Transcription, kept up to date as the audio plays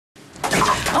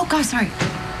God, sorry.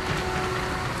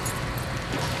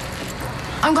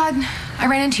 I'm glad I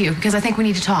ran into you because I think we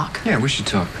need to talk. Yeah, we should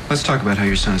talk. Let's talk about how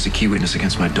your son is the key witness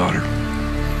against my daughter.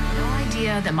 No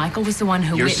idea that Michael was the one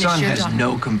who witnessed your daughter. Your son has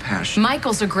no compassion.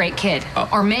 Michael's a great kid.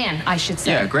 Or man, I should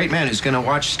say. Yeah, a great man who's going to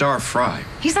watch Star fry.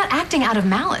 He's not acting out of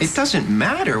malice. It doesn't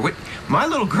matter. My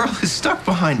little girl is stuck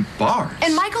behind bars.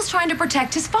 And Michael's trying to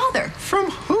protect his father.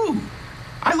 From who?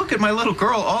 I look at my little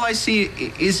girl, all I see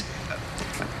is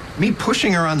me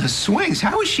pushing her on the swings.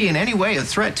 How is she in any way a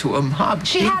threat to a mob?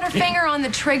 She had her finger on the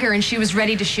trigger and she was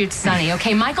ready to shoot Sonny.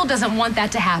 Okay, Michael doesn't want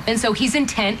that to happen, so he's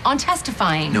intent on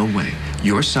testifying. No way.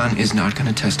 Your son is not going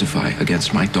to testify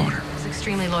against my daughter. He's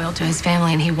extremely loyal to his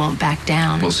family and he won't back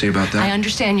down. We'll see about that. I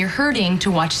understand you're hurting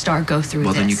to watch Star go through this.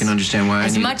 Well, then you can understand why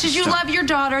As much as you love your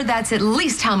daughter, that's at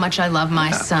least how much I love my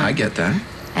son. I get that.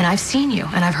 And I've seen you,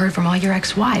 and I've heard from all your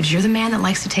ex-wives. You're the man that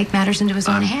likes to take matters into his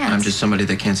own hands. I'm just somebody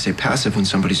that can't stay passive when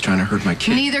somebody's trying to hurt my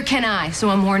kid. Neither can I, so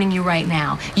I'm warning you right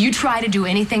now. You try to do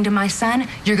anything to my son,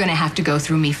 you're gonna have to go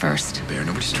through me first. Bear,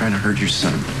 nobody's trying to hurt your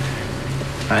son.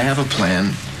 I have a plan.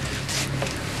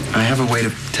 I have a way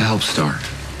to help Star.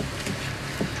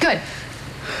 Good.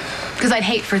 Because I'd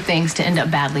hate for things to end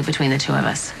up badly between the two of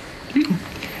us.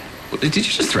 Did you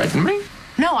just threaten me?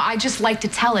 No, I just like to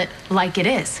tell it like it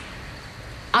is.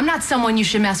 I'm not someone you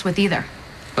should mess with either.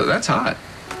 Oh, that's hot.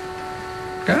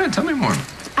 Go ahead, tell me more.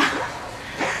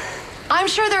 I'm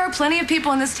sure there are plenty of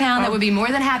people in this town that would be more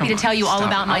than happy to tell you all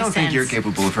about my sins. I don't think you're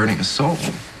capable of hurting a soul.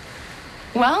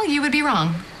 Well, you would be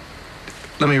wrong.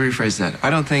 Let me rephrase that. I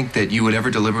don't think that you would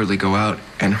ever deliberately go out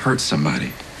and hurt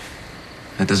somebody.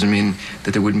 That doesn't mean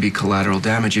that there wouldn't be collateral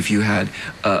damage if you had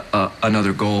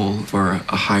another goal or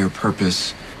a higher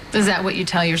purpose. Is that what you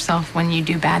tell yourself when you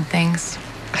do bad things?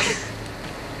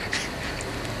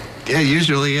 Yeah,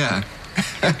 usually, yeah.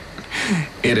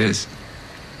 It is.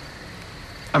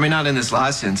 I mean, not in this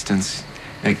last instance.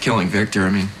 Killing Victor, I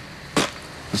mean,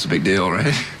 that's a big deal,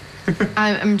 right?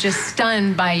 I'm just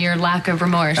stunned by your lack of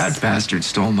remorse. That bastard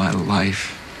stole my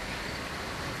life.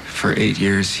 For 8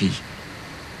 years, he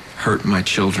hurt my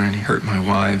children, he hurt my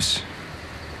wives.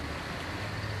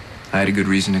 I had a good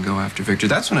reason to go after Victor.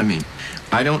 That's what I mean.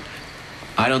 I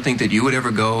don't think that you would ever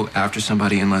go after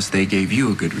somebody unless they gave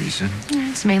you a good reason.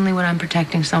 It's mainly when I'm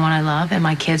protecting someone I love, and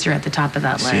my kids are at the top of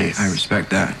that list. See, I respect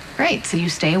that. Great, so you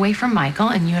stay away from Michael,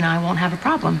 and you and I won't have a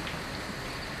problem.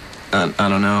 I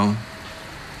don't know.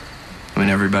 I mean,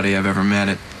 everybody I've ever met,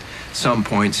 at some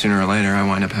point, sooner or later, I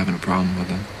wind up having a problem with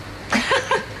them.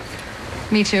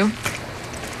 Me too.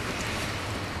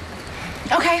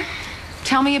 Okay,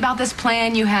 tell me about this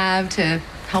plan you have to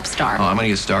help Star. Oh, I'm gonna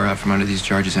get Star out from under these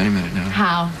charges any minute now.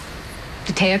 How?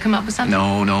 Did Taya come up with something?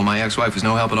 No, my ex-wife was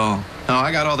no help at all. No,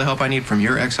 I got all the help I need from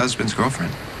your ex-husband's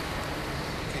girlfriend.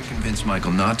 I can convince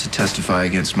Michael not to testify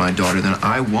against my daughter, then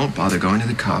I won't bother going to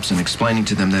the cops and explaining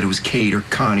to them that it was Kate or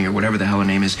Connie or whatever the hell her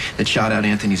name is that shot out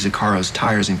Anthony Zaccaro's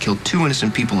tires and killed 2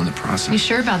 innocent people in the process. You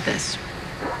sure about this?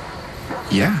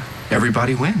 Yeah,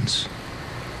 everybody wins.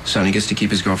 Sonny gets to keep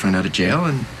his girlfriend out of jail,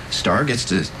 and Star gets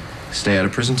to stay out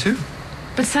of prison, too.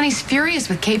 But Sonny's furious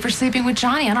with Kate for sleeping with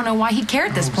Johnny. I don't know why he'd care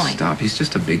at this point. Stop. He's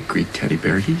just a big Greek teddy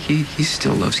bear. He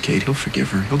still loves Kate. He'll forgive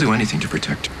her. He'll do anything to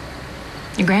protect her.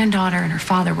 Your granddaughter and her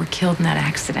father were killed in that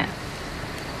accident.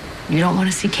 You don't want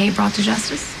to see Kate brought to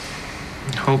justice?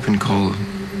 Hope and Cole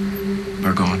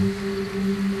are gone.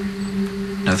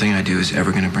 Nothing I do is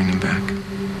ever going to bring them back.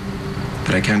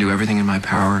 But I can do everything in my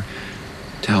power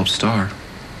to help Star.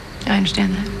 I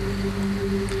understand that.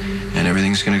 And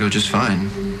everything's going to go just fine.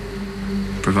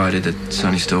 Provided that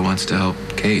Sonny still wants to help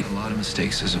Kate. A lot of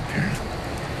mistakes as a parent.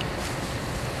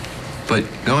 But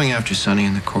going after Sonny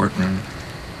in the courtroom,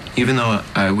 even though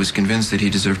I was convinced that he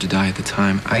deserved to die at the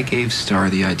time, I gave Star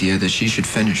the idea that she should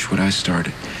finish what I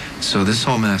started. So this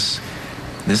whole mess,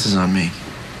 this is on me.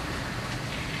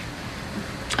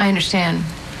 I understand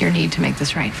your need to make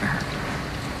this right for her.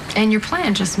 And your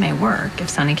plan just may work if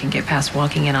Sonny can get past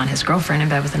walking in on his girlfriend in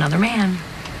bed with another man.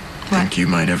 Think you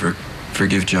might ever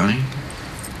forgive Johnny?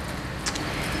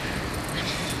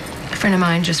 A friend of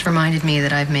mine just reminded me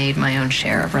that I've made my own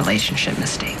share of relationship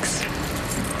mistakes.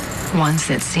 Ones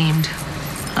that seemed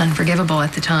unforgivable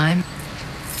at the time.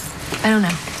 I don't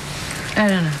know.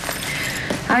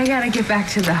 I gotta get back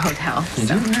to the hotel. You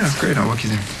do? Yeah, great. I'll walk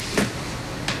you there.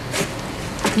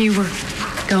 You were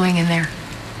going in there.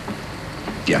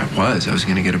 Yeah, I was. I was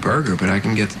going to get a burger, but I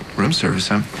can get room service.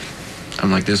 I'm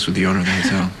like this with the owner of the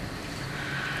hotel.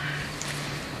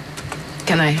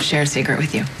 Can I share a secret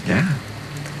with you? Yeah.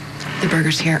 The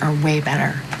burgers here are way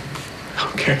better.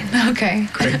 Okay. Okay.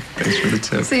 Great. Thanks for the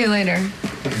tip. See you later.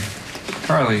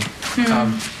 Carly,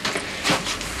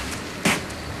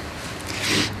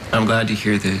 I'm glad to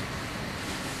hear that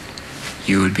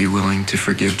you would be willing to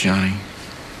forgive Johnny.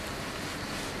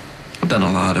 I've done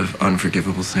a lot of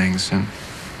unforgivable things, and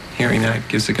hearing that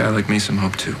gives a guy like me some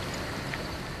hope, too.